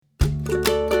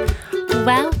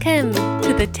Welcome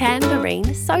to the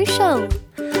Tambourine Social,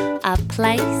 a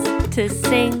place to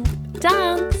sing,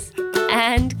 dance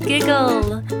and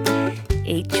giggle.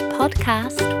 Each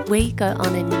podcast we go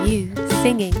on a new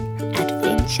singing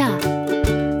adventure.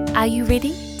 Are you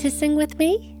ready to sing with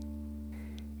me?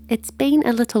 It's been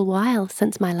a little while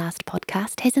since my last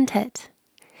podcast, hasn't it?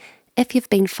 If you've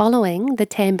been following the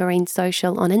Tambourine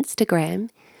Social on Instagram,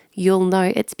 you'll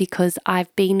know it's because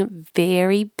I've been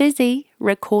very busy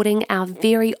recording our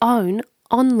very own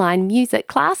online music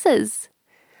classes.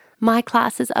 My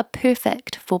classes are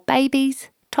perfect for babies,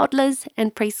 toddlers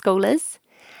and preschoolers,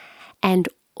 and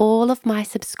all of my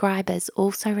subscribers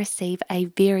also receive a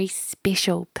very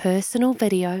special personal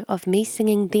video of me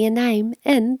singing their name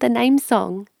in the name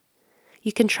song.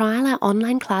 You can trial our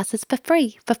online classes for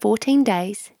free for 14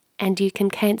 days, and you can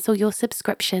cancel your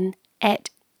subscription at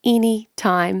any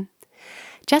time.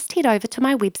 Just head over to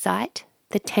my website,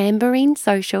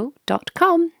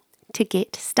 thetambourinesocial.com, to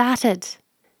get started.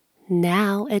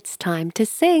 Now it's time to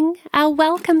sing our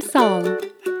welcome song.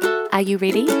 Are you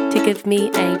ready to give me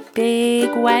a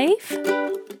big wave?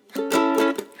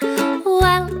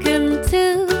 Welcome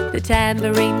to the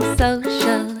Tambourine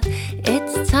Social.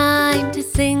 It's time to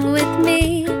sing with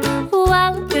me.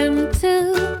 Welcome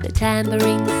to the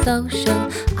Tambourine Social.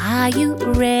 Are you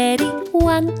ready?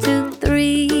 1, 2,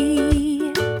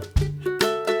 3.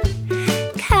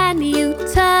 Can you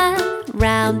turn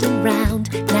round and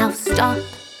round? Now stop.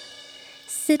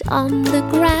 Sit on the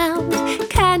ground.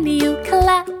 Can you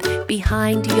clap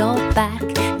behind your back?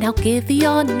 Now give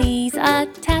your knees a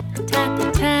tap,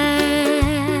 tap,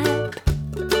 tap.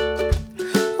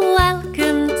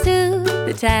 Welcome to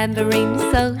the Tambourine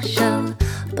Social.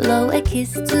 Blow a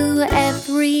kiss to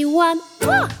everyone.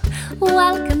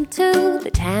 Welcome to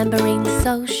the Tambourine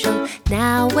Social.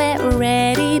 Now we're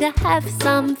ready to have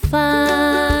some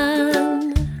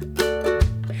fun.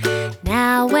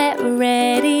 Now we're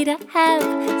ready to have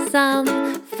some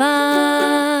fun.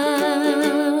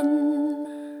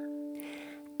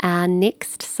 Our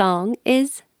next song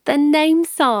is the name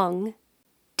song.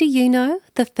 Do you know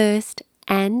the first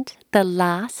and the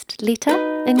last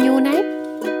letter in your name?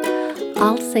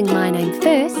 I'll sing my name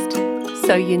first,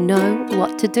 so you know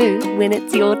what to do when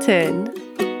it's your turn.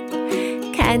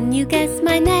 Can you guess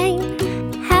my name?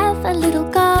 Have a little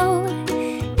go.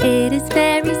 It is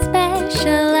very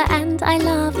special and I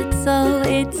love it so.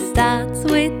 It starts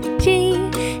with G,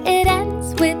 it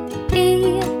ends with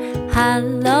E.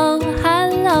 Hello,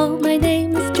 hello, my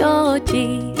name is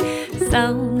Georgie.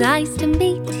 So nice to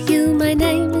meet you, my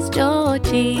name is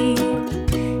Georgie.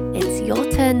 It's your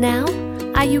turn now.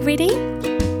 Are you ready?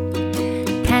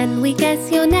 Can we guess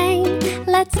your name?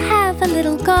 Let's have a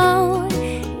little go.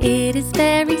 It is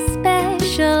very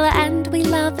special and we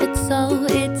love it so.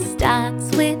 It starts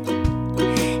with,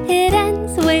 it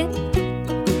ends with.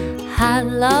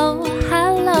 Hello,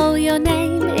 hello, your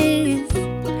name is.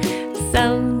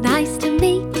 So nice to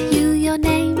meet you, your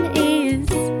name is.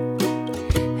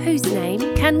 Whose name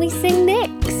can we sing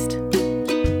next?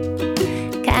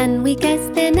 Can we guess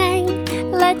their name?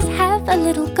 Let's have a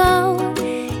little go.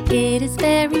 It is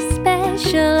very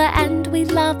special and we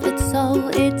love it so.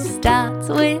 It starts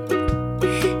with,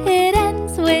 it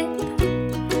ends with.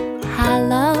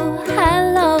 Hello,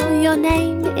 hello, your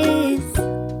name is.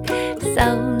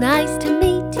 So nice to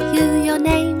meet you, your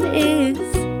name is.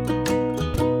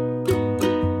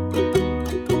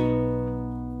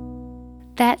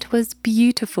 That was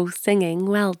beautiful singing,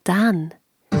 well done.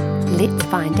 Let's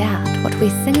find out what we're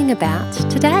singing about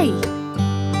today.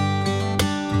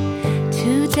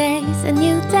 Today's a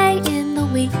new day in the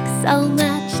week, so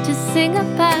much to sing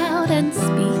about and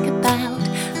speak about,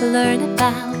 learn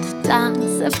about,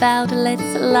 dance about,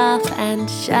 let's laugh and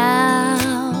shout.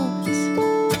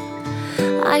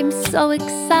 I'm so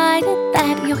excited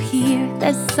that you're here,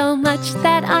 there's so much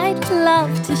that I'd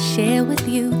love to share with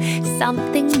you,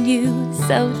 something new,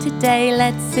 so today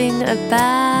let's sing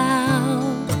about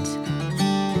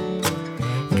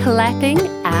clapping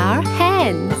our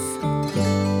hands.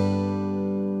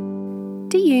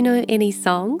 Do you know any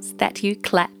songs that you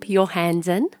clap your hands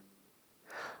in?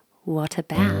 What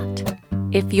about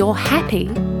if you're happy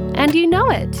and you know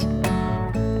it?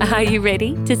 Are you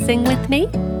ready to sing with me?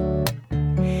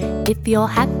 If you're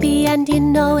happy and you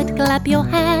know it, clap your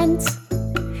hands.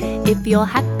 If you're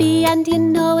happy and you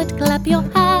know it, clap your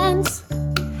hands.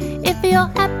 If you're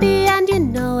happy and you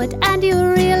know it and you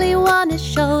really want to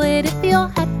show it, if you're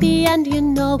happy and you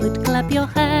know it, clap your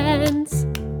hands.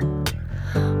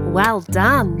 Well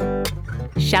done!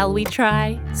 Shall we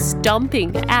try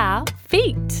stomping our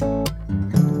feet?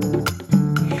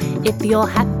 If you're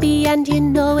happy and you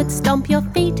know it, stomp your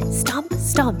feet. Stomp,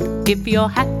 stomp. If you're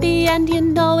happy and you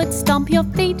know it, stomp your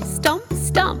feet, stomp,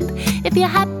 stomp. If you're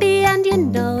happy and you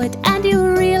know it, and you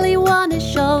really want to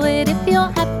show it. If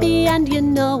you're happy and you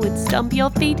know it, stomp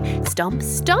your feet, stomp,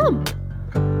 stomp.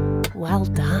 Well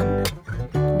done.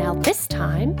 Now this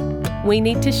time, we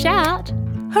need to shout,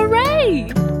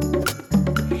 hooray!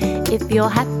 If you're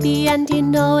happy and you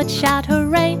know it, shout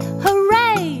hooray,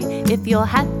 hooray! If you're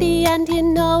happy and you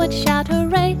know it, shout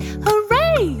hooray,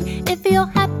 hooray! If you're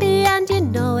happy and you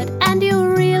know it, and you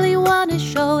really want to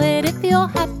show it. If you're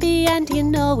happy and you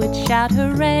know it, shout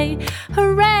hooray,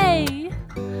 hooray!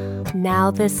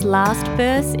 Now this last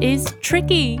verse is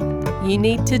tricky. You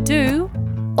need to do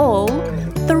all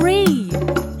three.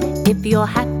 If you're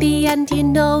happy and you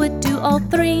know it, do all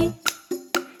three.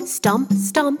 Stomp,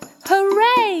 stomp,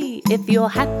 hooray! If you're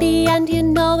happy and you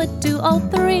know it, do all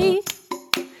three.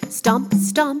 Stomp,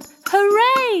 stomp,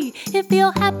 hooray! If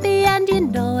you're happy and you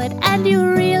know it, and you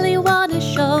really want to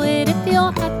show it. If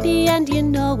you're happy and you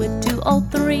know it, do all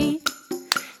three.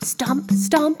 Stomp,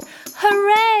 stomp,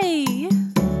 hooray!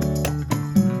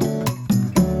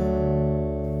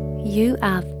 You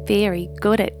are very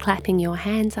good at clapping your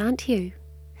hands, aren't you?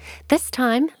 This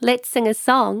time, let's sing a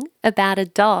song about a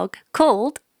dog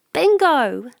called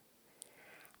Bingo.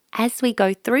 As we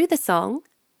go through the song,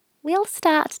 we'll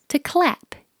start to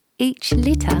clap each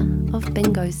letter of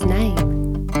Bingo's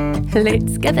name.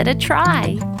 Let's give it a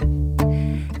try.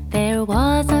 There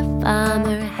was a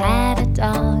farmer, had a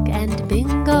dog, and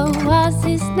Bingo was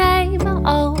his name.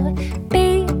 Oh,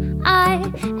 B-I-N-G-O,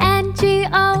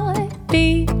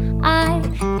 B-I-N-G-O,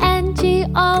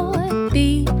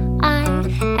 B-I-N-G-O,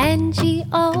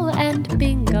 and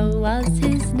Bingo was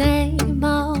his name.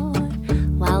 Oh,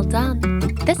 well done.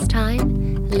 This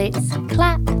time, let's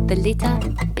clap the letter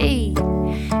B.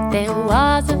 There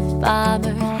was a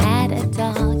farmer, had a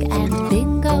dog, and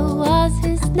Bingo was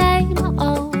his name.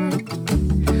 Oh,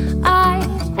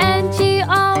 I-N-G-O,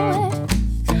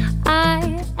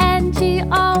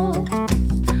 I-N-G-O,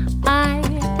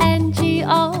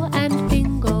 I-N-G-O, and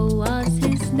Bingo was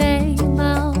his name.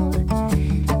 Oh,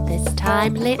 this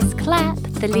time let's clap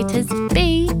the letters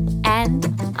B and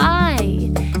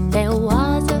I. There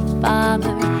was a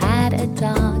farmer, had a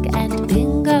dog, and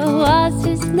Bingo was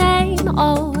his name.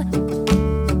 Oh,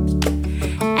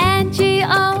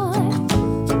 N-G-O,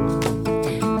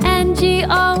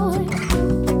 N-G-O,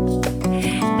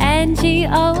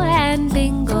 N-G-O, and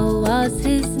Bingo was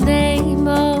his name.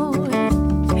 Oh,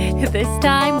 this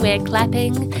time we're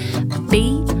clapping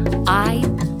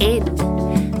B-I-N.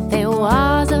 There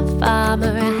was a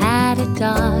farmer, had a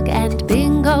dog, and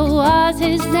Bingo was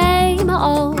his name.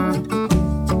 Oh,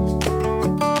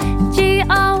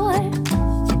 G-O,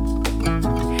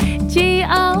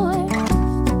 G-O,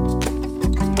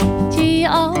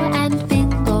 G-O, and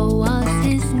Bingo was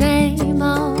his name.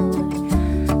 Oh,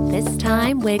 this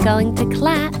time we're going to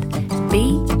clap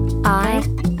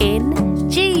B-I-N-G.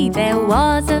 There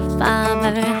was a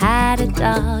farmer, had a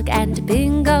dog, and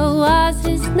Bingo was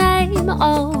his name.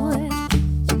 Oh,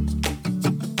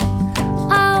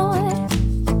 oh,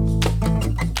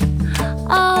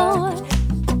 oh,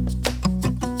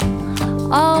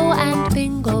 oh, and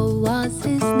Bingo was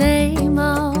his name.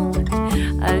 Oh,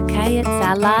 okay, it's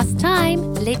our last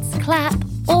time. Let's clap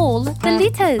all the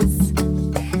letters.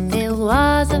 There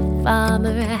was a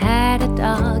farmer, had a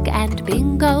dog, and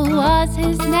Bingo was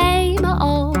his name.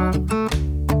 Oh,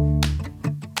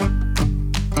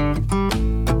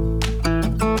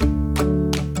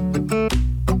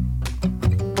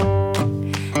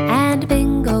 and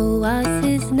Bingo was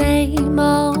his name.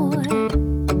 Oh,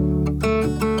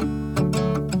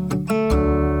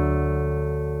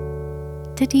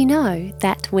 did you know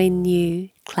that when you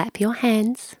clap your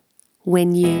hands,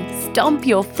 when you stomp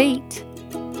your feet,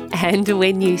 and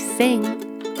when you sing,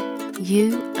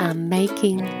 you are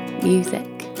making music?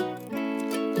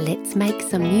 Let's make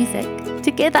some music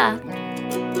together.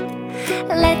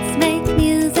 Let's make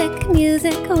music,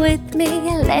 music with me.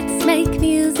 Let's make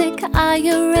music, are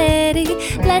you ready?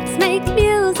 Let's make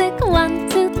music, 1,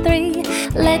 2, 3.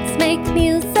 Let's make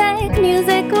music,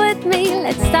 music with me.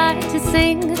 Let's start to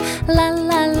sing, la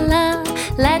la la.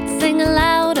 Let's sing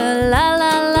louder, la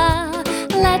la la.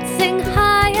 Let's sing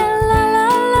higher, la la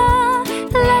la.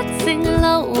 Let's sing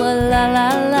lower, la la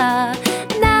la.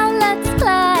 Now let's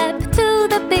clap to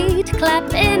the beat.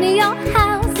 Clap in your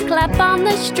house, clap on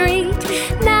the street.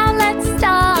 Now let's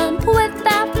stomp with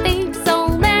our feet. So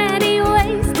many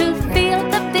ways to feel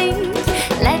the beat.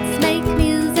 Let's make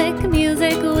music,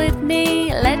 music with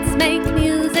me. Let's make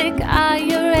music, are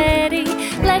you ready?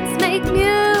 Let's make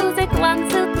music, 1,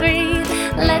 2, 3.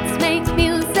 Let's make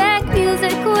music,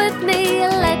 music with me.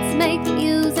 Let's make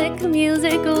music. make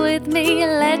music with me.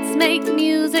 Let's make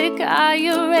music. Are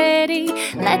you ready?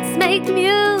 Let's make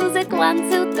music. 1,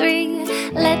 2,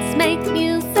 3. Let's make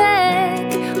music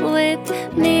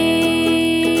with me.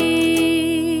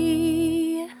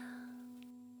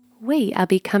 We are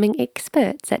becoming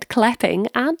experts at clapping,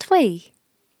 aren't we?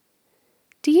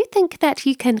 Do you think that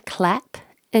you can clap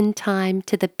in time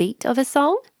to the beat of a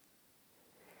song?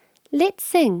 Let's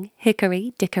sing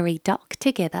Hickory Dickory Dock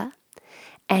together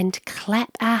and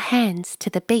clap our hands to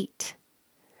the beat.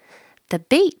 The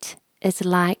beat is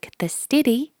like the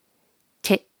steady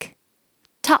tick,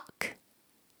 tock,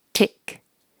 tick,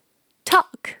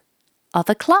 tock of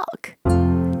a clock.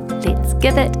 Let's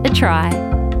give it a try.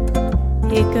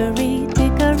 Hickory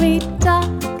dickory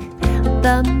dock,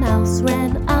 the mouse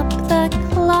ran up the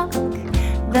clock.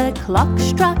 The clock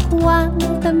struck 1,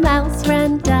 the mouse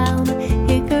ran down.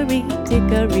 Hickory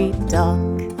dickory dock.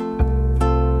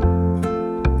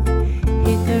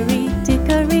 Hickory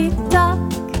dickory dock,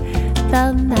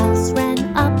 the mouse ran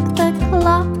up the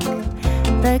clock.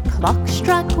 The clock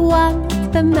struck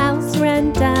 1, the mouse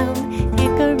ran down.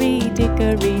 Hickory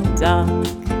dickory dock.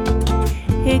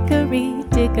 Hickory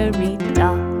dickory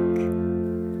dock.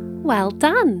 Well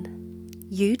done!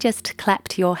 You just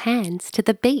clapped your hands to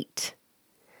the beat.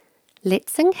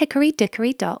 Let's sing Hickory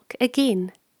Dickory Dock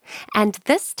again. And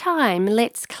this time,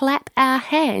 let's clap our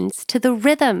hands to the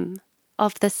rhythm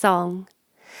of the song.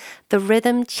 The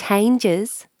rhythm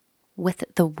changes with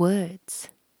the words.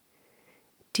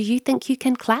 Do you think you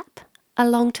can clap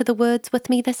along to the words with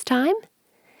me this time?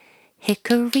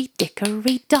 Hickory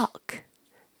dickory dock,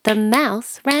 the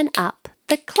mouse ran up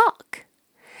the clock.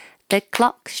 The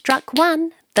clock struck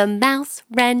 1, the mouse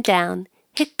ran down.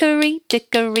 Hickory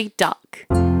dickory dock.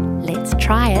 Let's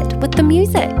try it with the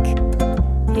music.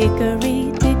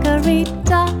 Hickory dickory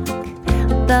dock,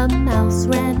 the mouse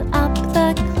ran up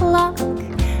the clock.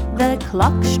 The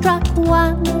clock struck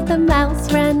 1, the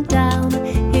mouse ran down.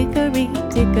 Hickory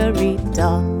dickory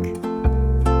dock.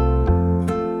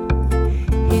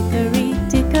 Hickory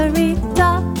dickory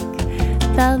dock,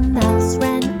 the mouse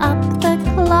ran up the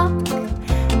clock.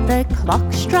 The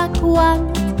clock struck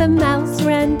 1, the mouse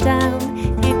ran down.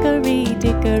 Hickory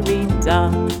dickory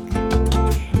dock.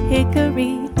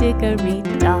 Hickory dickory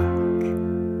dock.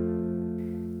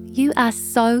 You are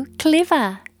so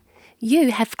clever.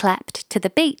 You have clapped to the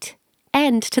beat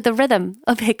and to the rhythm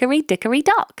of Hickory Dickory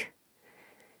Dock.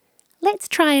 Let's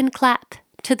try and clap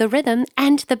to the rhythm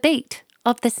and the beat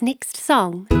of this next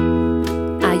song.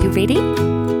 Are you ready?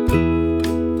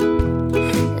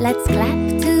 Let's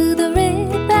clap to the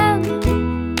rhythm.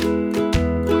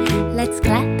 Let's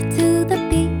clap to the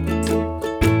beat.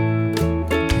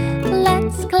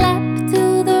 Let's clap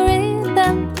to the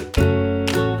rhythm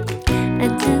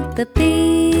and to the beat.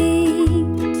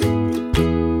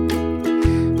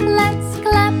 Let's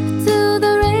clap to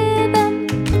the rhythm.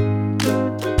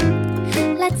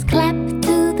 Let's clap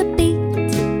to the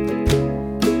beat.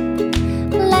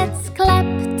 Let's clap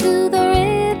to the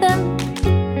rhythm.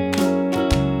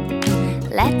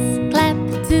 Let's clap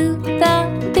to the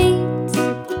beat.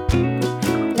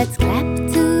 Let's clap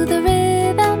to the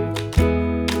rhythm.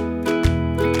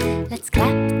 Let's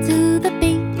clap to the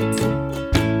beat.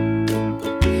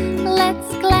 Let's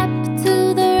clap to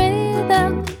the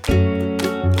rhythm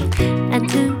and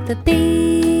to the beat.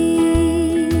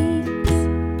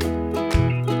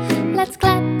 Let's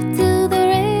clap to the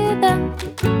rhythm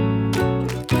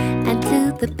and to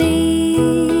the beat.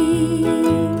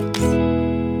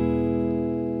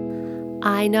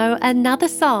 I know another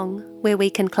song where we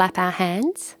can clap our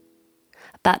hands.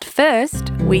 But first,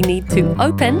 we need to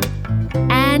open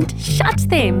and shut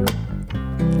them.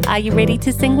 Are you ready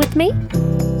to sing with me?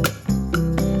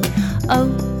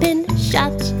 Open,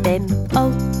 shut them,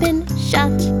 open,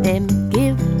 shut them.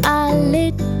 Give a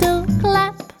little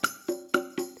clap.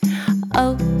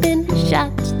 Open,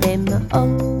 shut them,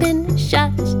 open,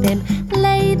 shut them.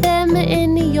 Lay them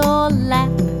in your lap.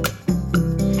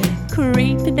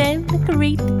 Creep them,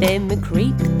 creep them,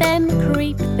 creep them,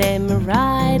 creep them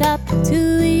right up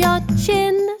to your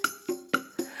chin.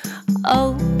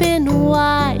 Open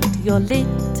wide your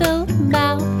little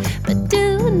mouth, but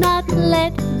do not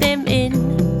let them in.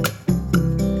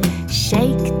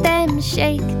 Shake them,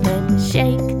 shake them,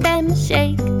 shake them,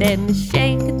 shake them,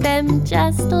 shake them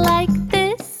just like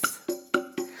this.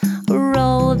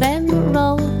 Roll them,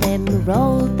 roll them,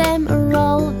 roll them,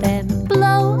 roll them.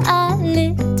 Blow a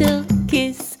little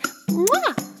kiss.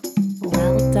 Mwah!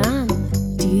 Well done.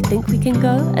 Do you think we can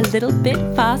go a little bit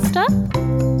faster?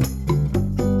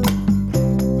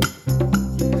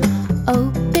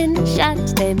 Open,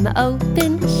 shut them,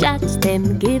 open, shut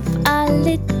them. Give a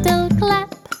little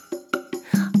clap.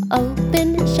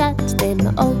 open, shut them,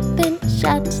 open,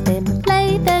 shut them.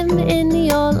 Play them in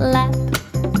your lap.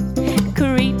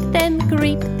 Creep them,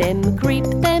 creep them, creep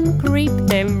them, creep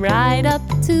them right up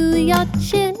to your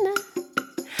chin.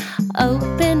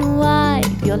 Open wide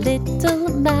your little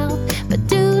mouth, but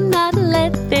do not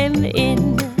let them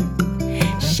in.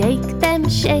 Shake them,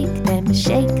 shake them,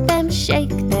 shake them, shake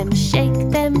them,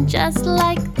 shake them just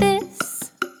like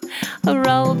this.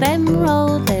 Roll them,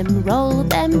 roll them, roll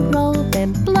them, roll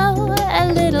them, blow a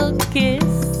little kiss.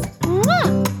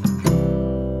 Mwah!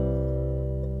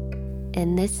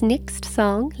 In this next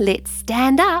song, let's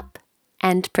stand up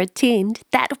and pretend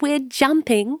that we're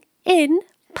jumping in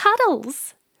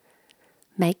puddles.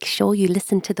 Make sure you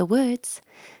listen to the words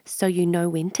so you know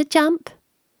when to jump,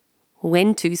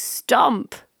 when to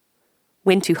stomp,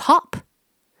 when to hop,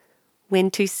 when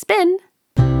to spin,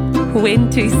 when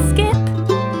to skip,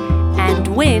 and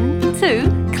when to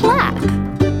clap.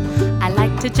 I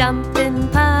like to jump in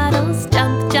puddles,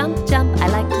 jump, jump, jump. I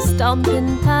like to stomp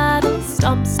in puddles,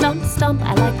 stomp, stomp, stomp.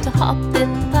 I like to hop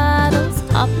in puddles,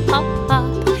 hop, hop,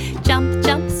 hop. Jump,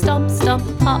 jump, stomp, stomp,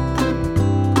 hop.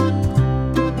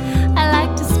 I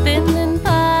like to spin in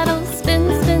puddles,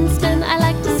 spin, spin, spin. I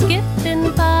like to skip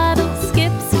in puddles,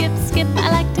 skip, skip, skip.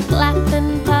 I like to clap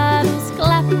in puddles,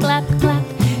 clap, clap, clap.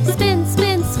 Spin,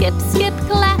 spin, skip, skip,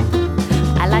 clap.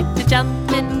 I like to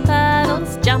jump in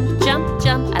puddles, jump, jump,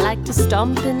 jump. I like to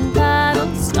stomp in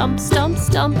puddles, stomp, stomp,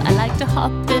 stomp. I like to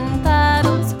hop in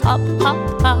puddles, hop,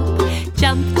 hop, hop.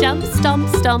 Jump, jump, stomp,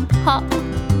 stomp, hop.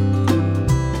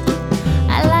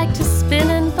 I like to spin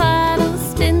in puddles,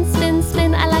 spin, spin,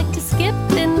 spin. I like to skip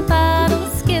in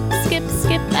puddles, skip, skip,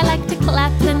 skip. I like to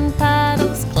clap in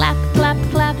puddles, clap, clap,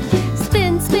 clap.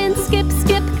 Spin, spin, skip,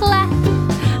 skip, clap.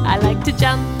 I like to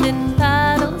jump in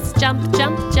puddles, jump,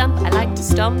 jump, jump. I like to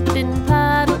stomp in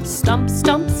puddles, stomp,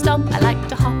 stomp, stomp. I like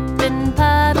to hop in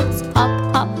puddles, hop,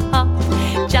 hop, hop.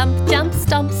 Jump, jump,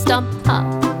 stomp, stomp, hop.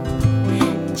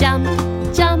 Jump,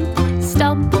 jump,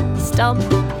 stomp, stomp,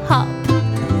 hop.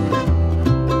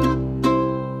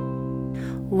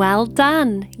 Well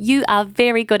done! You are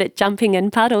very good at jumping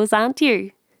in puddles, aren't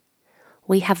you?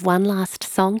 We have one last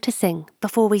song to sing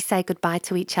before we say goodbye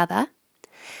to each other.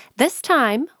 This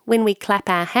time, when we clap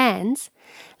our hands,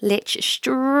 let's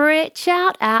stretch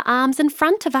out our arms in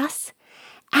front of us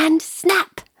and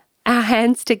snap our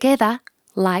hands together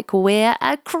like we're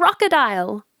a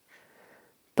crocodile.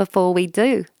 Before we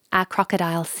do our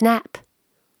crocodile snap,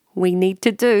 we need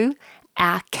to do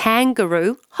our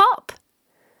kangaroo hop.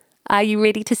 Are you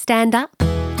ready to stand up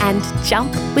and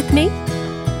jump with me?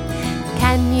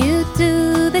 Can you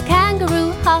do the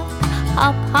kangaroo hop?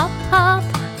 Hop, hop, hop,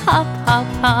 hop, hop,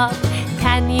 hop.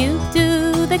 Can you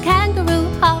do the kangaroo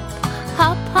hop?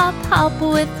 Hop, hop, hop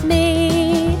with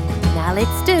me. Now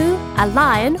let's do a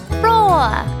lion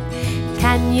roar.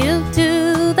 Can you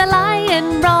do the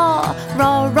lion roar?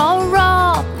 Roar, roar,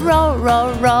 roar, roar,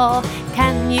 roar, roar.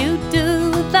 Can you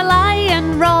do the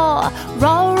lion roar?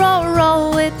 Roar, roar,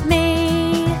 roar with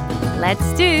me.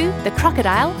 Let's do the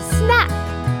crocodile snap.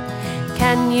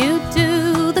 Can you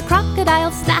do the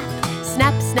crocodile snap?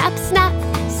 Snap, snap, snap,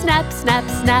 snap, snap,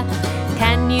 snap.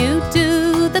 Can you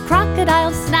do the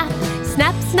crocodile snap?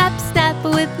 Snap, snap, snap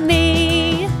with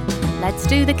me. Let's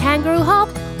do the kangaroo hop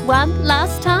one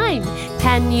last time.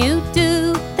 Can you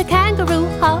do the kangaroo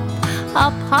hop?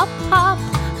 Hop, hop, hop,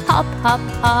 hop, hop,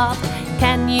 hop.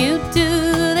 Can you do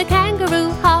the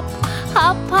kangaroo hop?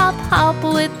 Hop, hop, hop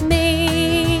with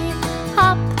me.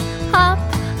 Hop, hop,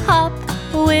 hop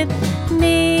with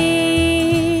me.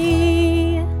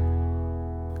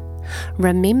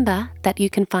 Remember that you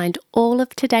can find all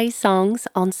of today's songs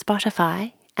on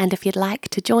Spotify, and if you'd like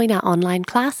to join our online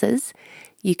classes,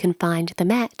 you can find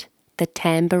them at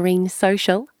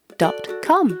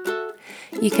thetambourinesocial.com.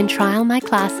 You can trial my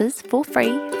classes for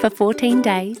free for 14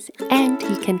 days, and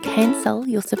you can cancel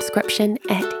your subscription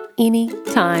at any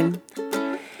time.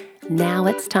 Now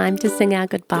it's time to sing our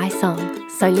goodbye song.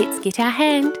 So let's get our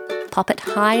hand, pop it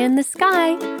high in the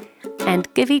sky, and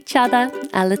give each other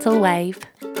a little wave.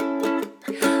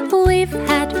 We've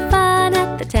had fun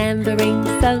at the Tambourine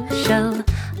Social.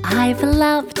 I've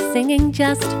loved singing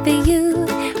just for you.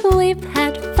 We've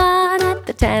had fun at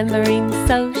the Tambourine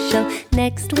Social.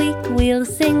 Next week we'll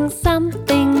sing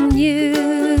something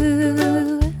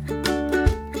new.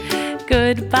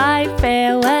 Goodbye,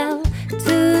 farewell,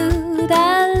 toodaloo.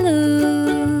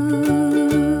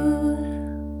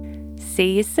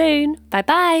 See you soon.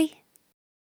 Bye-bye.